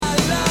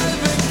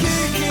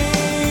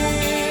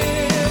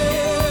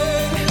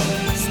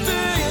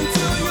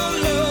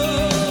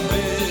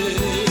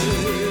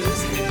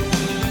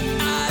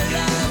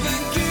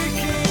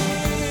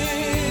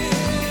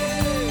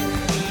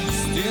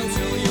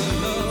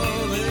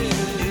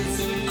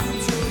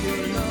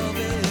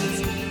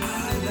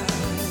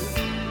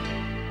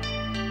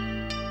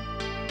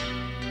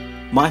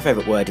My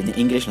favourite word in the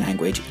English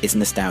language is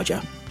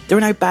nostalgia. There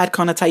are no bad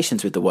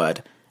connotations with the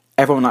word.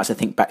 Everyone likes to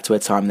think back to a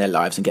time in their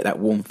lives and get that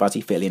warm fuzzy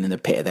feeling in the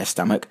pit of their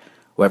stomach,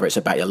 whether it's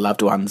about your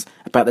loved ones,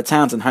 about the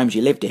towns and homes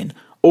you lived in,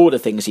 or the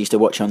things you used to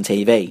watch on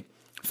TV.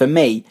 For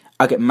me,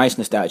 I get most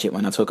nostalgic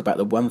when I talk about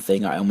the one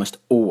thing I almost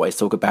always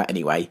talk about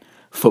anyway,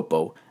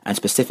 football, and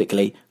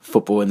specifically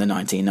football in the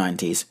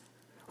 1990s.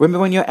 Remember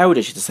when your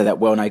elders used to say that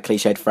well-known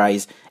cliched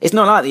phrase, "It's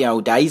not like the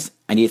old days,"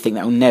 and you think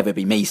that will never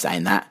be me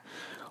saying that?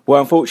 Well,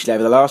 unfortunately,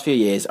 over the last few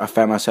years, I've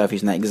found myself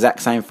using that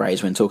exact same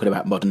phrase when talking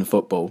about modern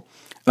football.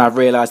 And I've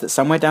realised that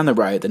somewhere down the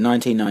road, the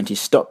 1990s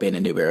stopped being a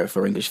new era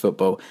for English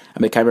football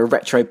and became a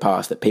retro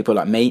past that people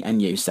like me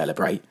and you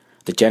celebrate.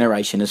 The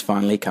generation has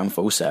finally come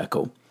full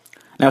circle.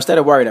 Now, instead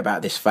of worrying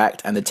about this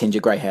fact and the tinge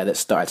of grey hair that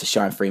started to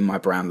shine through my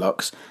brown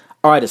locks,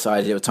 I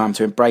decided it was time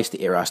to embrace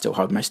the era I still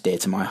hold most dear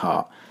to my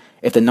heart.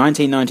 If the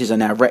 1990s are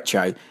now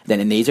retro,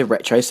 then it needs a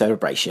retro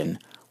celebration.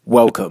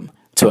 Welcome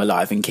to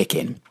Alive and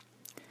Kicking.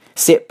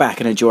 Sit back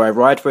and enjoy a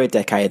ride for a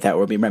decade that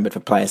will be remembered for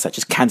players such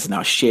as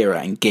Cantona, Shearer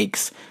and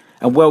Giggs,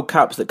 and World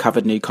Cups that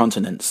covered new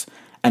continents,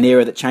 an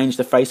era that changed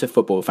the face of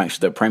football thanks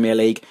to the Premier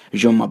League,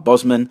 Jean-Marc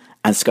Bosman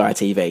and Sky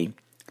TV.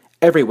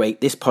 Every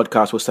week, this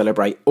podcast will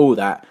celebrate all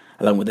that,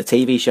 along with the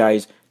TV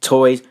shows,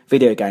 toys,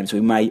 video games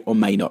we may or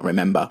may not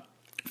remember.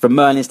 From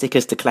Merlin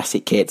stickers to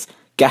classic kits,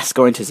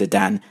 Gascoigne to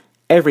Zidane,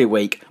 every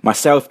week,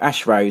 myself,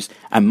 Ash Rose,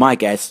 and my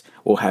guests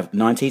will have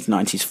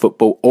 1990s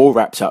football all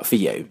wrapped up for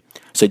you.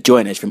 So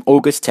join us from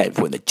August 10th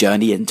when the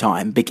journey in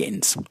time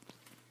begins.